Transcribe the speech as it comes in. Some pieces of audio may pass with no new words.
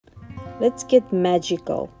Let's get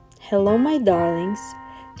magical. Hello, my darlings.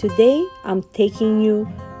 Today I'm taking you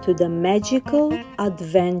to the magical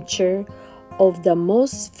adventure of the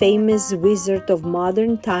most famous wizard of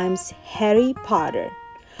modern times, Harry Potter.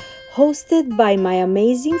 Hosted by my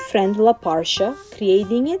amazing friend La Parsha,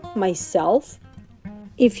 creating it myself.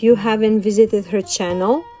 If you haven't visited her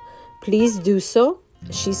channel, please do so.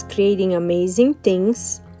 She's creating amazing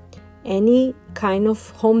things, any kind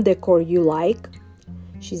of home decor you like.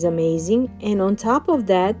 She's amazing. And on top of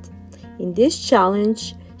that, in this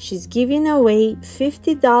challenge, she's giving away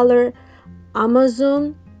 $50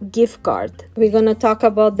 Amazon gift card. We're gonna talk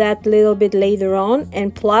about that a little bit later on.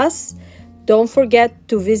 And plus, don't forget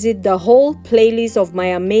to visit the whole playlist of my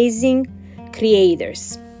amazing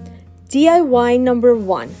creators. DIY number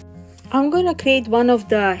 1. I'm gonna create one of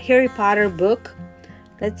the Harry Potter book.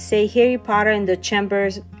 Let's say Harry Potter and the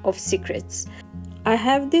Chambers of Secrets. I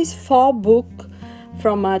have this fall book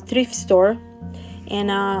from a thrift store, and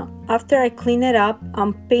after I clean it up,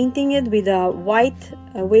 I'm painting it with a white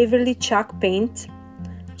Waverly chalk paint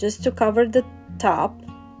just to cover the top,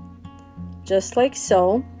 just like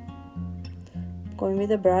so. Going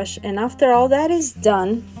with a brush, and after all that is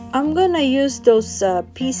done, I'm gonna use those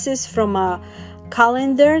pieces from a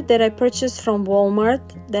calendar that I purchased from Walmart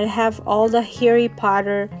that have all the Harry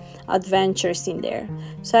Potter adventures in there.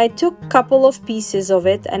 So I took a couple of pieces of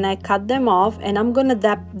it and I cut them off, and I'm gonna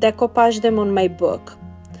decoupage them on my book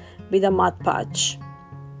with a Mod Podge.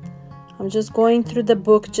 I'm just going through the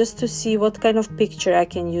book just to see what kind of picture I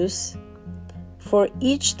can use. For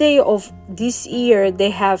each day of this year, they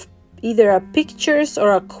have either a pictures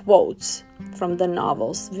or a quotes from the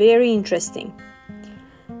novels. Very interesting.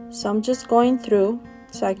 So I'm just going through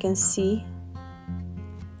so I can see,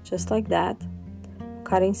 just like that.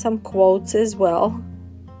 Cutting some quotes as well.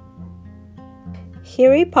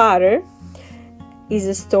 Harry Potter is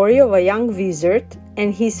a story of a young wizard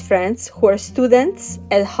and his friends who are students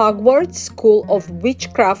at Hogwarts School of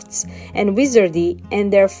Witchcrafts and Wizardry,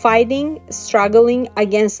 and they're struggling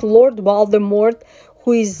against Lord Voldemort,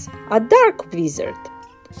 who is a dark wizard.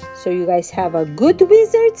 So you guys have a good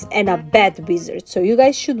wizards and a bad wizard, so you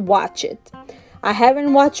guys should watch it. I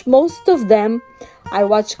haven't watched most of them. I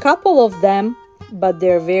watched a couple of them, but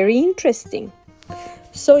they're very interesting.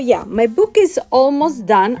 So yeah, my book is almost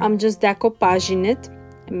done. I'm just decoupaging it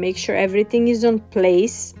and make sure everything is on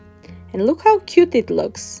place. And look how cute it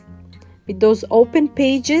looks. With those open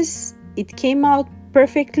pages, it came out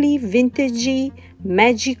perfectly vintagey,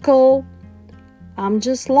 magical. I'm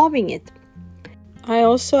just loving it. I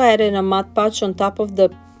also added a Mod Podge on top of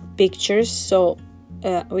the pictures so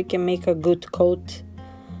we can make a good coat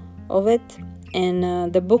of it.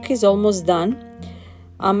 And the book is almost done.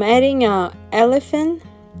 I'm adding a elephant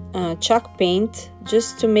chalk paint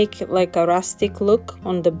just to make like a rustic look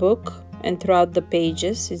on the book and throughout the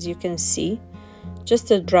pages, as you can see.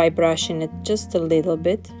 Just a dry brush in it, just a little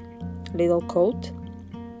bit, little coat.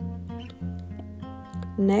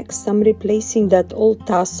 Next, I'm replacing that old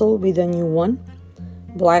tassel with a new one,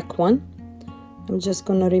 black one. I'm just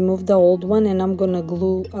gonna remove the old one and I'm gonna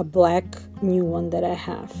glue a black new one that I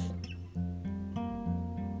have.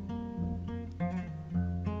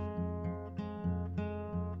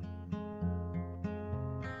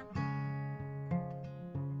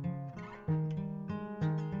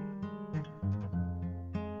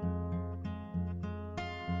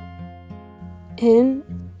 And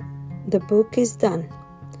the book is done.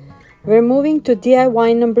 We're moving to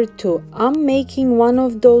DIY number 2. I'm making one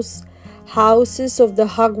of those houses of the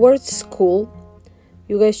Hogwarts School.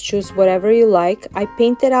 You guys choose whatever you like. I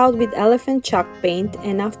painted out with elephant chalk paint,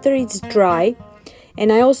 and after it's dry,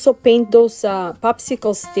 and I also paint those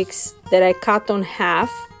popsicle sticks that I cut on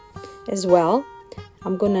half as well.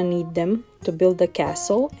 I'm gonna need them to build the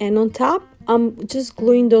castle. And on top, I'm just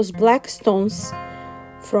gluing those black stones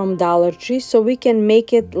from Dollar Tree so we can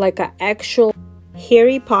make it like an actual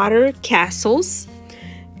Harry Potter castles.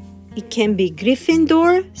 It can be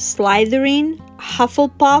Gryffindor, Slytherin,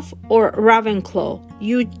 Hufflepuff, or Ravenclaw.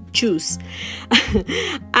 You choose.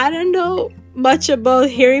 I don't know much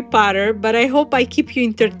about Harry Potter, but I hope I keep you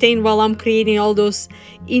entertained while I'm creating all those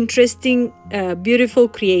interesting, beautiful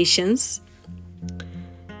creations.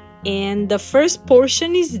 And the first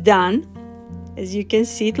portion is done. As you can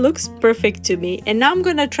see, it looks perfect to me. And now I'm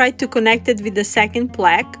gonna try to connect it with the second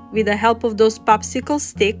plaque with the help of those popsicle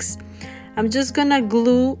sticks. I'm just gonna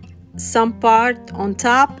glue some part on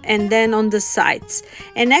top and then on the sides.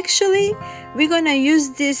 And actually, we're gonna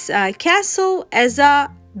use this castle as a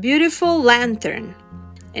beautiful lantern.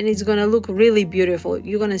 And it's gonna look really beautiful.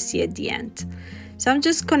 You're gonna see at the end. So I'm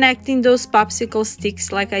just connecting those popsicle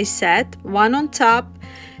sticks like I said, one on top,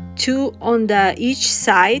 two on the each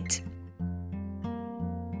side.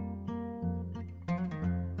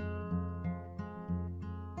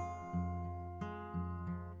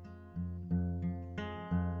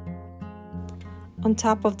 On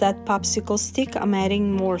top of that popsicle stick, I'm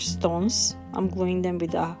adding more stones. I'm gluing them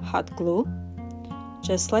with a hot glue,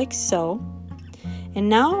 just like so. And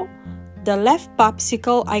now the left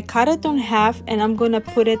popsicle, I cut it on half and I'm gonna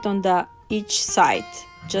put it on the each side,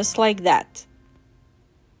 just like that.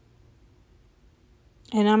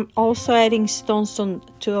 And I'm also adding stones on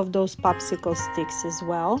two of those popsicle sticks as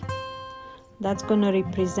well. That's gonna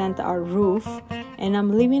represent our roof, and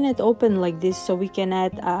I'm leaving it open like this so we can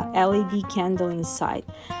add a LED candle inside.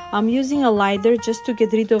 I'm using a lighter just to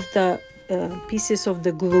get rid of the pieces of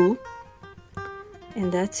the glue.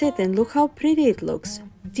 And that's it, and look how pretty it looks.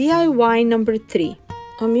 DIY number 3.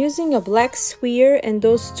 I'm using a black sphere and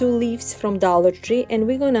those two leaves from Dollar Tree, and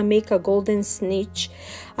we're gonna make a golden snitch.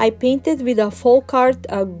 I painted with a folk art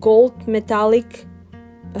gold metallic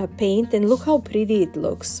paint, and look how pretty it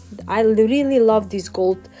looks. I really love this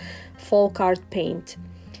gold folk art paint.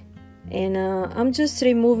 And I'm just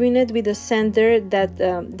removing it with a sander that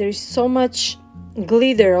there's so much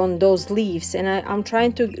glitter on those leaves, and I'm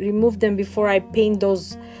trying to remove them before I paint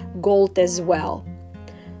those gold as well.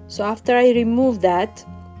 So after I remove that,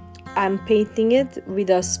 I'm painting it with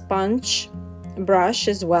a sponge brush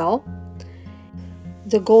as well.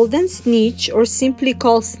 The golden snitch, or simply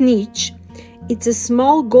called snitch, it's a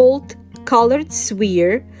small gold colored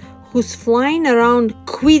sphere who's flying around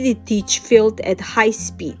Quidditch field at high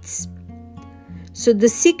speeds. So the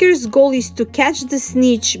seeker's goal is to catch the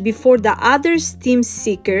snitch before the other team's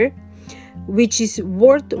seeker, which is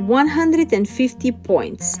worth 150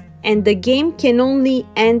 points. And the game can only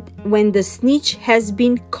end when the snitch has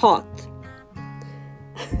been caught.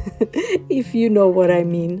 If you know what I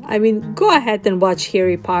mean. Go ahead and watch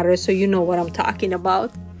Harry Potter so you know what I'm talking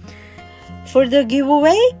about. For the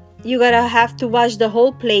giveaway, you gotta have to watch the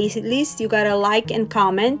whole playlist. You gotta like and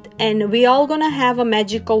comment, and we all gonna have a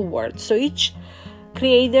magical word. So each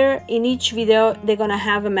creator in each video, they're gonna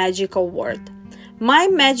have a magical word. My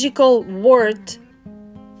magical word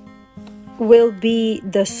will be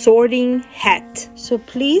the sorting hat. So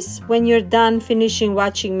please, when you're done finishing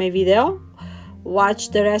watching my video, watch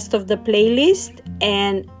the rest of the playlist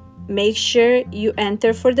and make sure you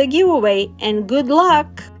enter for the giveaway, and good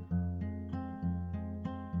luck.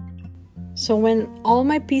 So when all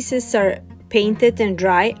my pieces are painted and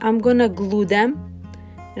dry, I'm gonna glue them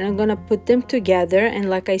and I'm gonna put them together, and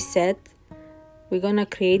like I said, we're gonna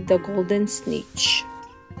create the golden snitch.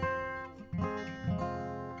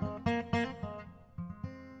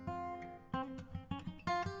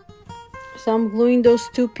 So I'm gluing those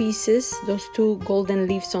two pieces, those two golden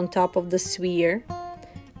leaves on top of the sphere,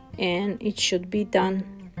 and it should be done.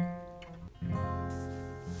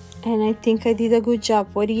 And I think I did a good job.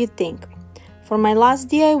 What do you think? For my last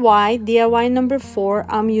DIY number 4,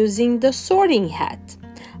 I'm using the sorting hat.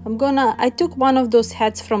 I took one of those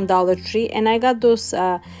hats from Dollar Tree, and I got those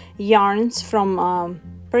yarns from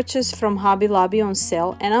purchased from Hobby Lobby on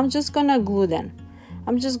sale, and I'm just gonna glue them.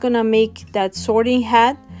 I'm just gonna make that sorting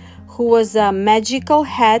hat, who was a magical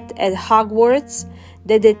hat at Hogwarts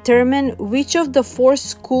that determined which of the 4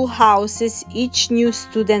 schoolhouses each new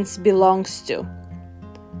student belongs to.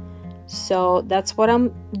 So that's what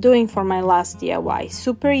I'm doing for my last DIY.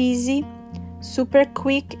 Super easy, super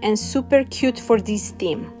quick, and super cute for this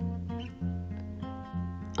theme.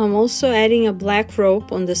 I'm also adding a black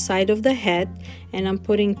rope on the side of the hat, and I'm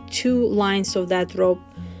putting 2 lines of that rope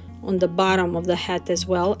on the bottom of the hat as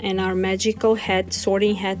well, and our magical hat,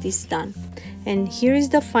 sorting hat, is done. And here is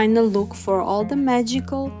the final look for all the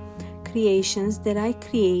magical creations that I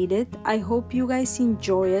created. I hope you guys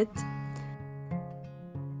enjoy it.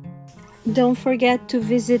 Don't forget to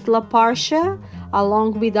visit La Parcha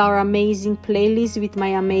along with our amazing playlist with my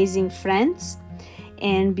amazing friends.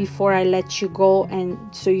 And before I let you go, and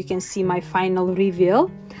so you can see my final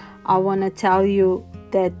reveal, I want to tell you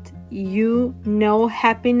that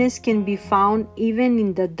happiness can be found even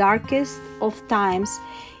in the darkest of times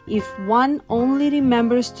if one only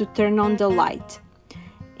remembers to turn on the light.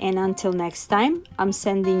 And until next time, I'm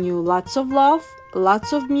sending you lots of love,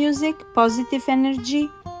 lots of music, positive energy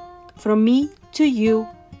from me to you.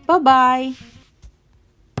 Bye-bye.